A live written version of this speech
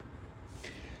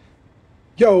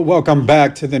Yo, welcome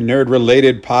back to the Nerd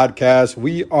Related Podcast.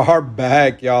 We are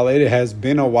back, y'all. It has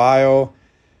been a while.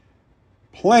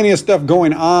 Plenty of stuff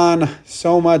going on.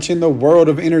 So much in the world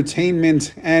of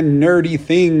entertainment and nerdy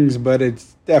things, but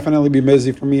it's definitely been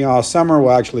busy for me all summer.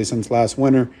 Well, actually, since last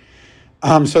winter.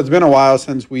 So it's been a while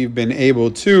since we've been able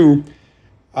to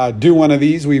do one of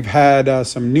these. We've had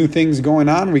some new things going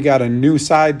on. We got a new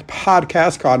side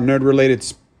podcast called Nerd Related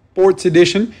Sports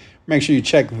Edition. Make sure you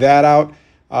check that out.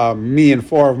 Me and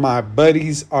four of my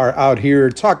buddies are out here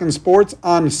talking sports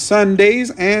on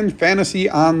Sundays and fantasy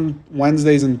on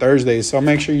Wednesdays and Thursdays. So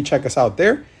make sure you check us out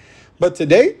there. But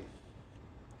today,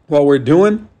 what we're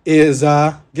doing is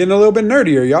getting a little bit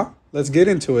nerdier, y'all. Let's get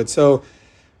into it. So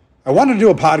I want to do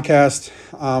a podcast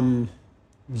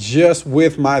just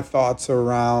with my thoughts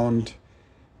around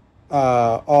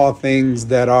all things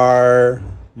that are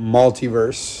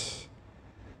multiverse.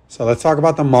 So let's talk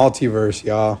about the multiverse,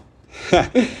 y'all.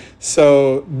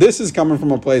 So this is coming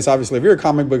from a place, obviously, if you're a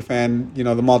comic book fan, you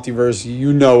know, the multiverse,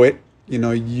 you know it,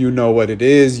 you know what it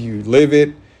is, you live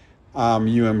it,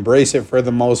 you embrace it for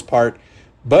the most part.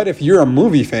 But if you're a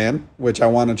movie fan, which I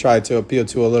want to try to appeal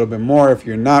to a little bit more, if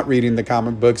you're not reading the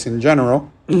comic books in general,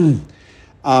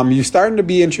 you're starting to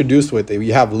be introduced with it.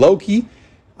 You have Loki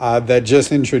that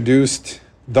just introduced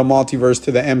the multiverse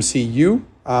to the MCU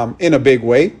in a big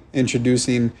way,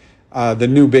 introducing the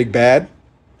new big bad,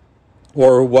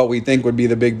 or what we think would be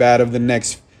the big bad of the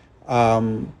next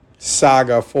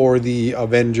saga for the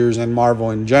Avengers and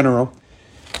Marvel in general.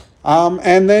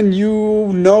 And then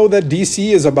you know that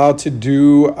DC is about to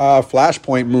do a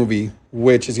Flashpoint movie,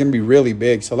 which is going to be really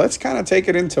big. So let's kind of take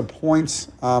it into points,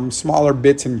 smaller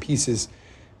bits and pieces,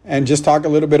 and just talk a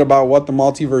little bit about what the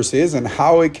multiverse is and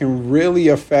how it can really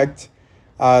affect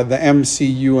the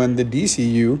MCU and the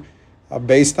DCU.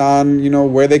 Based on,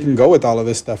 where they can go with all of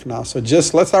this stuff now. So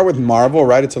just let's start with Marvel,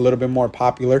 right? It's a little bit more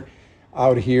popular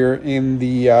out here in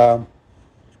the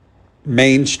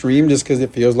mainstream just because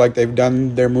it feels like they've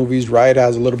done their movies right. It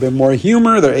has a little bit more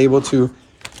humor. They're able to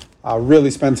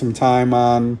really spend some time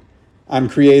on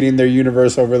creating their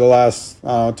universe over the last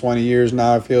 20 years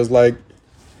now, it feels like.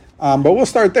 But we'll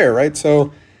start there, right?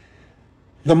 So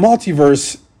the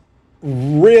multiverse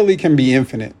really can be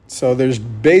infinite. So there's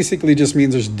basically just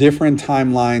means there's different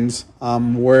timelines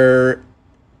where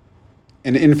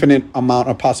an infinite amount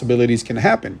of possibilities can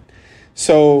happen.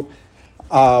 So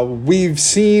we've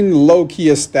seen Loki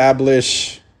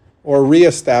establish or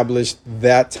reestablish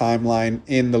that timeline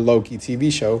in the Loki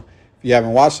TV show. If you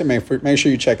haven't watched it, make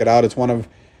sure you check it out. It's one of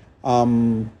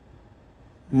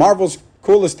Marvel's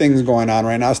coolest things going on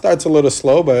right now. It starts a little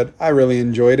slow, but I really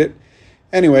enjoyed it.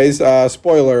 Anyways,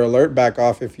 spoiler alert, back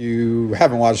off if you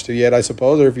haven't watched it yet, I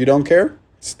suppose, or if you don't care,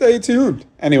 stay tuned.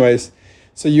 Anyways,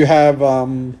 so you have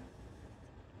the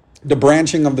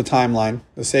branching of the timeline.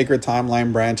 The sacred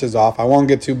timeline branches off. I won't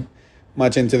get too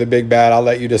much into the big bad. I'll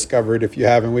let you discover it if you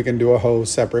haven't. We can do a whole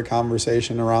separate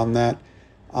conversation around that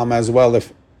as well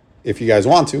if you guys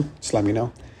want to. Just let me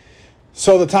know.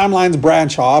 So the timelines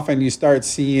branch off and you start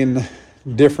seeing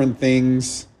different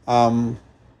things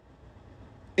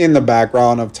in the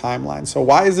background of timelines. So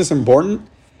why is this important?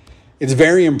 It's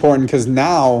very important because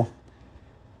now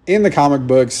in the comic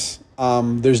books,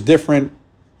 there's different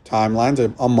timelines, a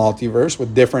multiverse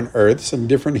with different Earths and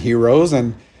different heroes,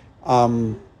 and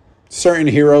certain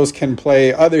heroes can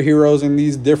play other heroes in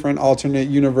these different alternate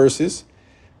universes.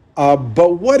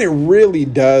 But what it really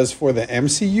does for the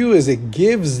MCU is it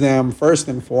gives them, first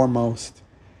and foremost,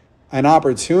 an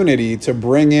opportunity to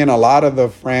bring in a lot of the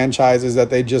franchises that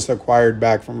they just acquired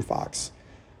back from Fox.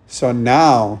 So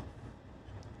now,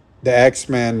 the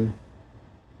X-Men,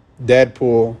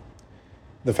 Deadpool,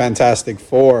 the Fantastic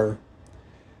Four,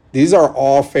 these are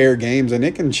all fair games, and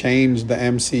it can change the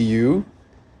MCU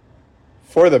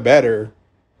for the better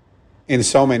in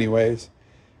so many ways.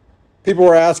 People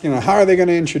were asking, how are they going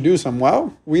to introduce them?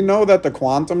 Well, we know that the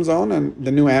Quantum Zone and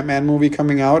the new Ant-Man movie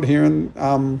coming out here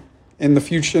in the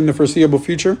future, in the foreseeable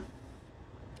future,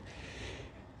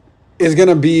 is going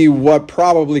to be what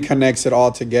probably connects it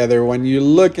all together. When you're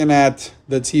looking at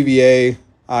the TVA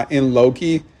in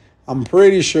Loki, I'm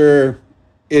pretty sure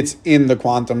it's in the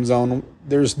Quantum Zone.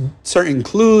 There's certain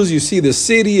clues. You see the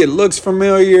city. It looks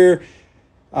familiar.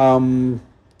 Time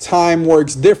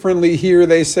works differently here,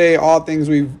 they say. All things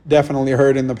we've definitely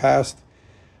heard in the past.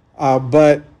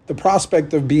 But the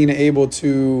prospect of being able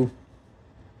to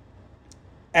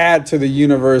add to the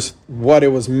universe what it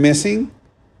was missing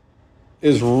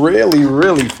is really,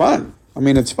 really fun. I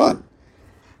mean, it's fun.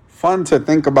 Fun to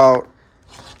think about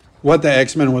what the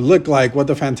X-Men would look like, what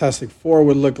the Fantastic Four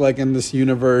would look like in this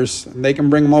universe. And they can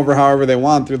bring them over however they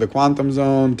want through the quantum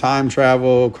zone, time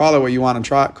travel, call it what you want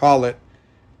to call it.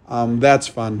 That's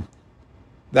fun.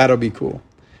 That'll be cool.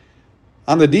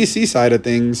 On the DC side of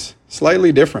things,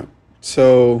 slightly different.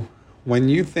 So when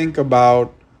you think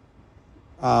about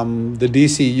the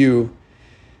DCU,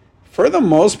 for the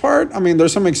most part, I mean,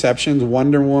 there's some exceptions.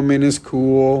 Wonder Woman is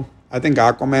cool. I think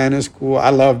Aquaman is cool.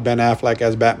 I love Ben Affleck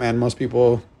as Batman. Most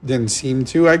people didn't seem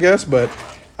to, I guess, but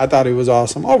I thought it was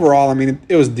awesome. Overall, I mean,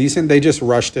 it was decent. They just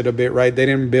rushed it a bit, right? They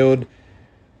didn't build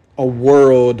a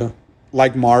world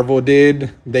like Marvel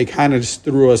did. They kind of just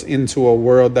threw us into a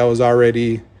world that was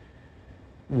already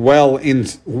well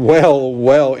into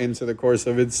the course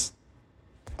of its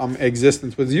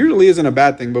existence, which usually isn't a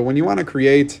bad thing. But when you want to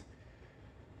create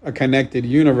a connected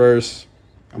universe,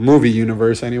 a movie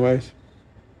universe anyways,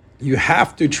 you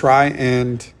have to try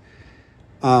and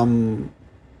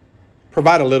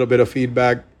provide a little bit of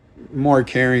feedback, more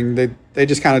caring. They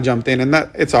just kind of jumped in, and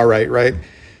that it's all right, right?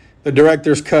 The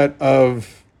director's cut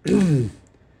of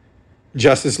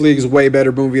Justice League is way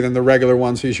better movie than the regular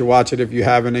one, so you should watch it if you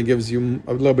haven't. It gives you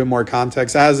a little bit more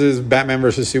context, as is Batman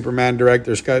versus Superman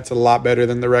director's cut. It's a lot better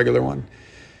than the regular one.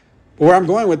 But where I'm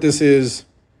going with this is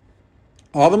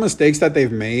all the mistakes that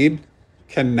they've made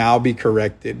can now be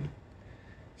corrected.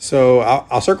 So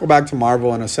I'll circle back to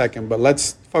Marvel in a second, but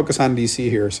let's focus on DC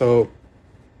here. So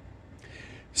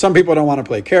some people don't want to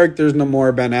play characters no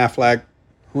more. Ben Affleck,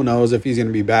 who knows if he's going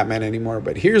to be Batman anymore.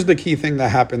 But here's the key thing that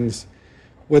happens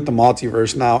with the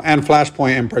multiverse now, and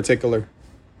Flashpoint in particular.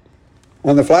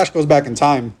 When the Flash goes back in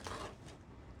time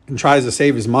and tries to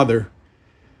save his mother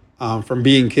from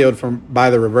being killed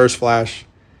by the Reverse Flash,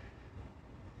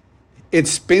 it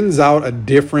spins out a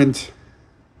different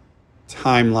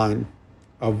timeline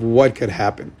of what could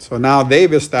happen. So now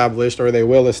they've established, or they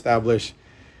will establish,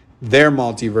 their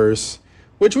multiverse,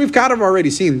 which we've kind of already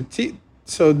seen.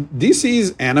 So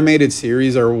DC's animated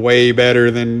series are way better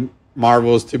than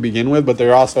Marvel's to begin with, but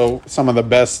they're also some of the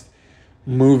best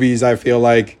movies, I feel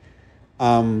like,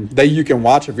 that you can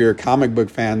watch if you're a comic book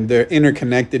fan. Their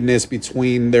interconnectedness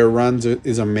between their runs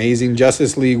is amazing.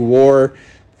 Justice League War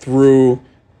through,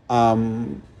 what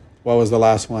was the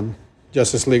last one?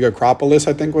 Justice League Acropolis,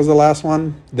 I think, was the last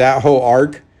one. That whole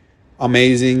arc,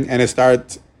 amazing. And it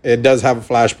does have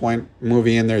a Flashpoint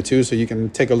movie in there too, so you can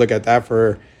take a look at that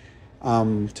for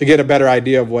to get a better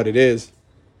idea of what it is.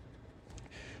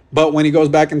 But when he goes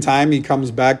back in time, he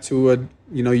comes back to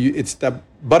it's the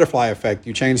butterfly effect.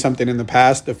 You change something in the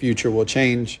past, the future will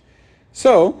change.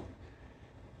 So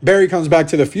Barry comes back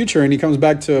to the future, and he comes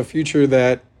back to a future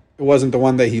that wasn't the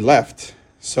one that he left.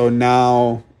 So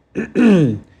now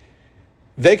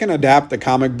they can adapt the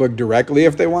comic book directly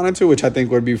if they wanted to, which I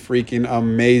think would be freaking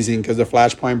amazing, because the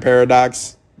Flashpoint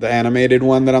Paradox, the animated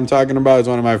one that I'm talking about, is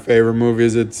one of my favorite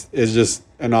movies. It's just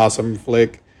an awesome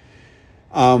flick.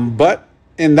 But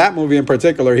in that movie in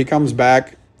particular, he comes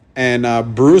back,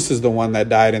 and Bruce is the one that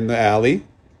died in the alley.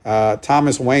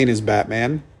 Thomas Wayne is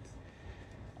Batman.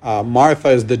 Martha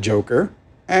is the Joker.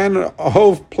 And a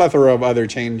whole plethora of other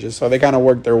changes. So they kind of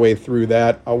work their way through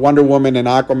that. Wonder Woman and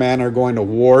Aquaman are going to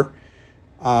war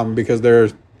because they're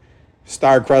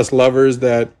star-crossed lovers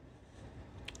that...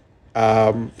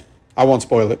 I won't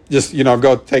spoil it. Just,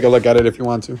 go take a look at it if you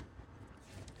want to.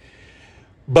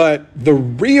 But the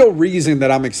real reason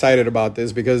that I'm excited about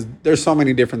this, because there's so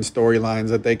many different storylines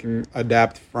that they can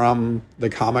adapt from the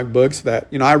comic books that,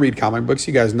 I read comic books.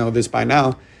 You guys know this by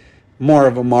now. More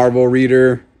of a Marvel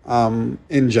reader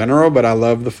in general, but I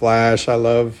love The Flash. I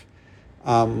love,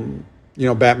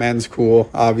 Batman's cool,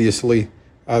 obviously.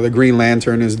 The Green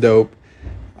Lantern is dope.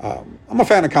 I'm a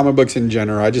fan of comic books in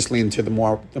general. I just lean to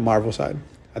the Marvel side.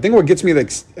 I think what gets me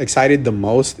excited the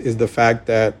most is the fact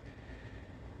that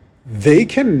they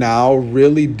can now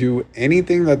really do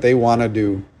anything that they want to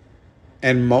do.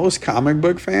 And most comic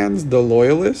book fans, the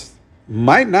loyalists,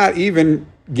 might not even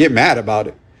get mad about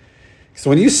it. So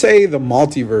when you say the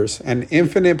multiverse and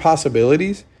infinite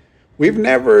possibilities, we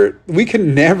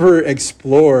can never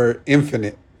explore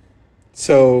infinite.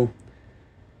 So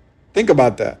think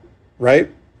about that, right?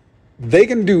 They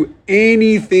can do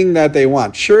anything that they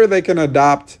want. Sure, they can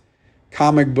adopt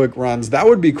comic book runs. That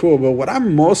would be cool. But what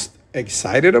I'm most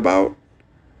excited about,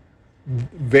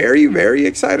 very, very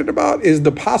excited about, is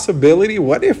the possibility.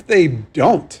 What if they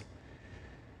don't?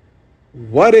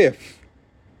 What if?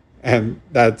 And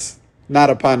that's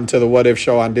not a pun to the What If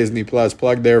show on Disney Plus.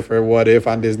 Plug there for What If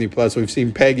on Disney Plus. We've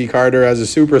seen Peggy Carter as a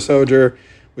super soldier.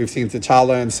 We've seen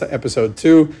T'Challa in episode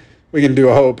 2. We can do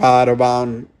a whole pod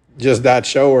about just that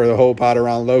show, or the whole pod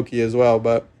around Loki as well.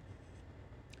 But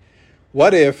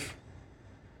what if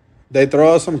they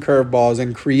throw us some curveballs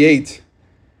and create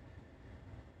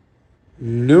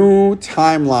new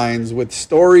timelines with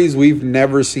stories we've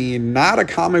never seen. Not a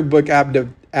comic book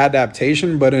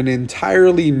adaptation, but an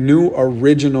entirely new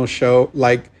original show,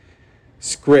 like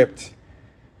script,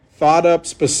 thought up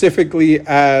specifically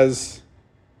as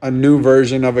a new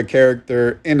version of a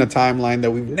character in a timeline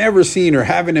that we've never seen or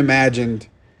haven't imagined.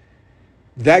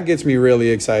 That gets me really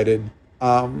excited.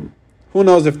 Who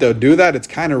knows if they'll do that? It's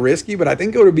kind of risky, but I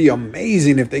think it would be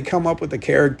amazing if they come up with a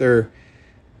character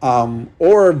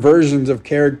or versions of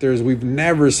characters we've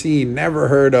never seen, never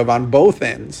heard of on both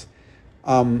ends.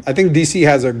 I think DC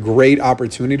has a great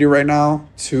opportunity right now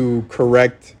to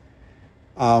correct,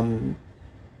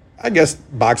 I guess,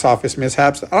 box office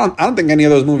mishaps. I don't think any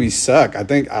of those movies suck. I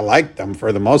think I like them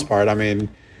for the most part. I mean,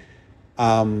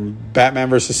 Batman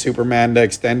versus Superman, the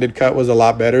extended cut was a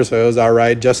lot better, so it was all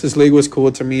right. Justice League was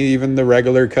cool to me, even the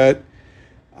regular cut.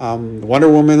 Wonder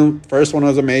Woman, first one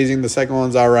was amazing. The second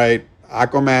one's all right.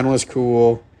 Aquaman was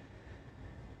cool.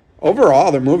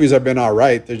 Overall, the movies have been all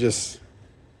right. They're just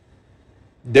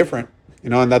different,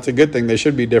 and that's a good thing. They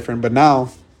should be different. But now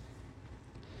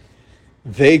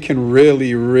they can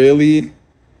really, really,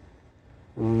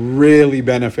 really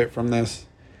benefit from this.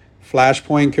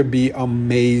 Flashpoint could be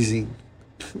amazing.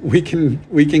 We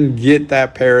can get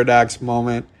that paradox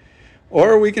moment,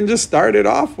 or we can just start it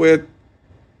off with,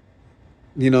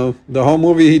 the whole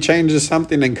movie he changes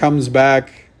something and comes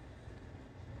back.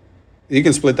 You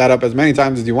can split that up as many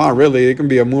times as you want, really. It can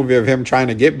be a movie of him trying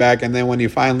to get back, and then when he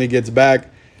finally gets back,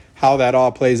 how that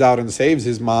all plays out and saves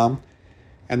his mom.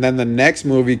 And then the next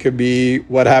movie could be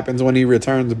what happens when he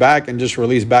returns back, and just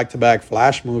release back-to-back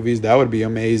Flash movies. That would be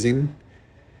amazing.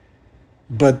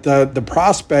 But the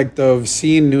prospect of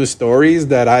seeing new stories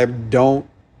that I don't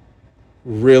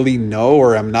really know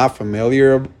or am not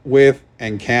familiar with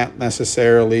and can't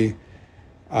necessarily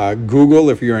Google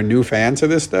if you're a new fan to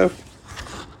this stuff,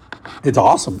 it's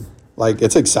awesome. Like,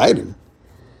 it's exciting.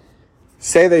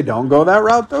 Say they don't go that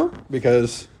route, though,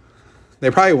 because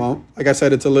they probably won't. Like I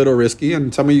said, it's a little risky,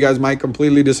 and some of you guys might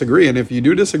completely disagree. And if you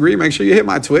do disagree, make sure you hit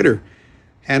my Twitter.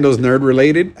 Handle's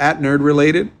NerdRelated,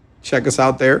 @NerdRelated. Check us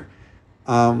out there.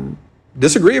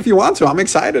 Disagree if you want to. I'm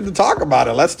excited to talk about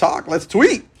it. Let's talk. Let's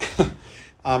tweet.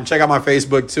 Check out my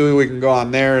Facebook, too. We can go on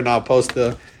there, and I'll post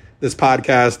this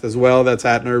podcast as well. That's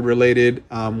 @NerdRelated.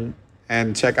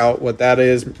 And check out what that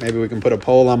is. Maybe we can put a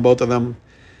poll on both of them.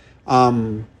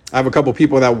 I have a couple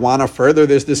people that want to further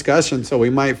this discussion, so we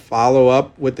might follow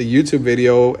up with the YouTube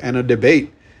video and a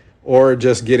debate, or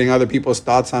just getting other people's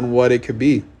thoughts on what it could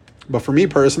be. But for me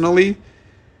personally,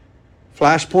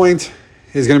 Flashpoint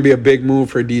is going to be a big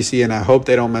move for DC, and I hope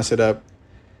they don't mess it up.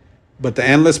 But the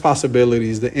endless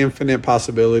possibilities, the infinite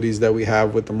possibilities that we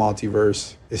have with the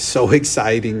multiverse is so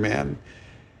exciting, man.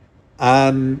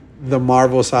 On the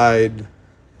Marvel side,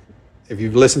 if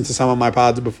you've listened to some of my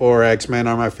pods before, X-Men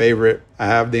are my favorite. I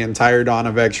have the entire Dawn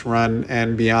of X run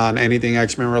and beyond. Anything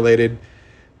X-Men related,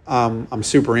 I'm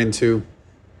super into.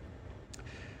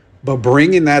 But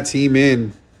bringing that team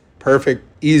in, perfect,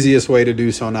 easiest way to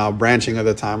do so now, branching of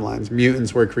the timelines.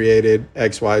 Mutants were created,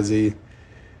 XYZ.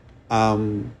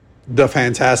 The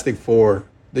Fantastic Four.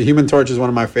 The Human Torch is one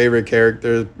of my favorite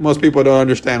characters. Most people don't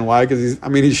understand why, because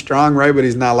he's strong, right? But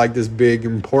he's not like this big,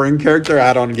 important character.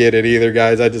 I don't get it either,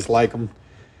 guys. I just like him.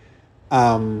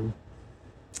 I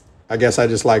guess I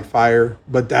just like fire,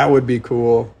 but that would be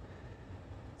cool.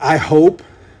 I hope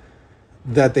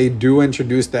that they do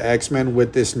introduce the X-Men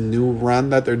with this new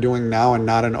run that they're doing now and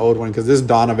not an old one, because this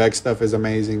Dawn of X stuff is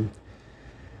amazing.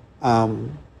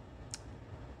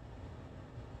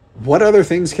 What other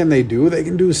things can they do? They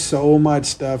can do so much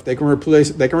stuff. They can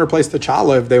replace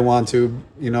T'Challa if they want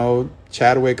to.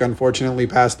 Chadwick unfortunately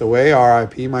passed away.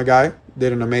 R.I.P. my guy.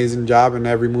 Did an amazing job in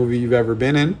every movie you've ever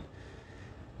been in.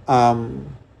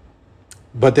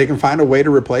 But they can find a way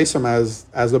to replace him as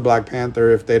the Black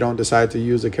Panther if they don't decide to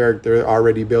use a character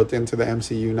already built into the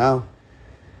MCU now.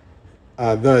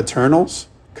 The Eternals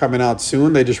coming out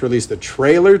soon. They just released a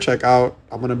trailer. Check out.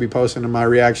 I'm going to be posting my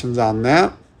reactions on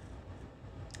that.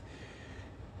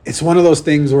 It's one of those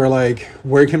things where, like,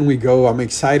 where can we go? I'm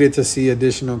excited to see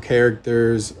additional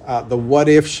characters. The What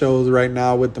If shows right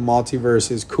now with the multiverse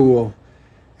is cool.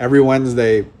 Every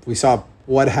Wednesday, we saw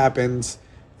what happens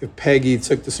if Peggy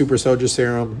took the super soldier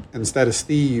serum instead of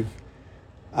Steve.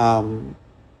 My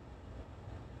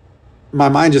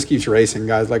mind just keeps racing,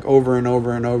 guys, like over and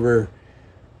over and over.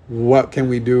 What can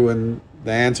we do? And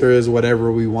the answer is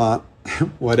whatever we want.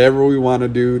 Whatever we want to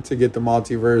do to get the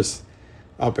multiverse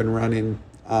up and running.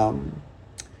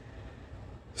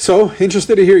 So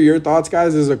interested to hear your thoughts,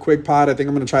 guys. This is a quick pod. I think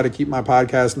I'm going to try to keep my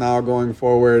podcast now going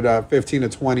forward 15 to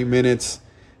 20 minutes,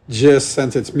 just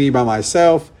since it's me by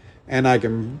myself, and I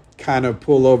can kind of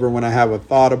pull over when I have a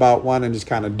thought about one and just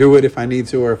kind of do it if I need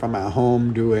to, or if I'm at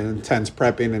home, do intense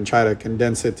prepping and try to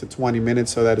condense it to 20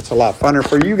 minutes so that it's a lot funner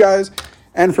for you guys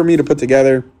and for me to put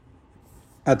together.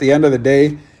 At the end of the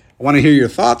day, I want to hear your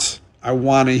thoughts. I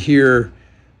want to hear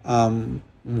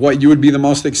what you would be the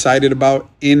most excited about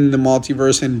in the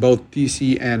multiverse in both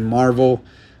DC and Marvel.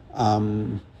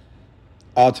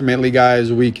 Ultimately,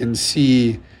 guys, we can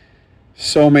see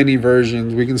so many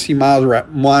versions. We can see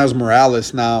Miles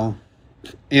Morales now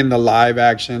in the live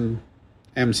action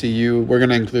MCU. We're going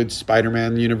to include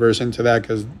Spider-Man universe into that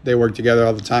because they work together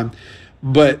all the time.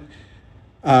 But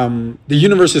the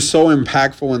universe is so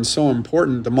impactful and so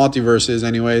important, the multiverse is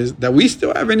anyways, that we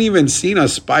still haven't even seen a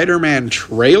Spider-Man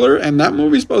trailer, and that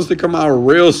movie's supposed to come out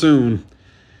real soon.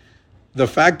 The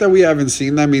fact that we haven't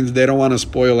seen that means they don't want to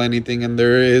spoil anything, and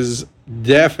there is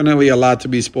definitely a lot to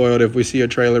be spoiled if we see a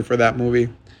trailer for that movie.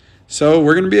 So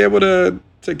we're going to be able to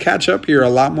catch up here a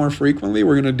lot more frequently.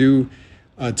 We're going to do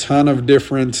a ton of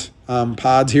different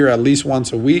pods here at least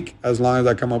once a week, as long as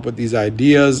I come up with these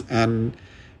ideas and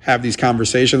have these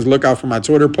conversations. Look out for my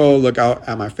Twitter poll. Look out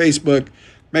at my Facebook.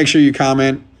 Make sure you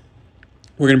comment.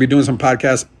 We're going to be doing some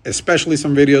podcasts, especially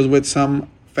some videos with some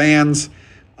fans.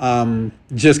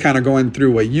 Just kind of going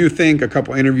through what you think. A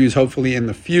couple interviews, hopefully, in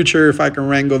the future, if I can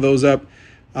wrangle those up.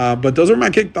 But those are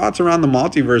my kick thoughts around the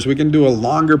multiverse. We can do a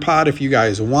longer pod if you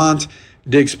guys want.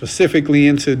 Dig specifically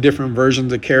into different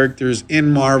versions of characters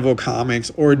in Marvel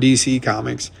Comics or DC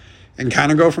Comics and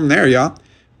kind of go from there, y'all.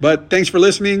 But thanks for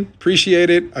listening. Appreciate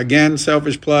it. Again,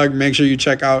 selfish plug. Make sure you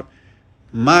check out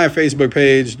my Facebook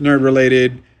page, Nerd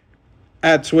Related.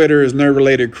 At Twitter is Nerd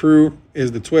Related Crew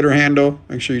is the Twitter handle.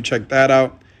 Make sure you check that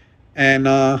out. And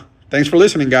thanks for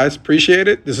listening, guys. Appreciate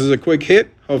it. This is a quick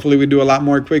hit. Hopefully we do a lot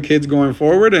more quick hits going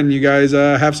forward, and you guys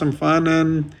have some fun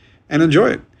and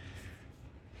enjoy it.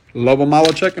 Lobo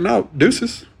Malo checking out.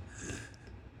 Deuces.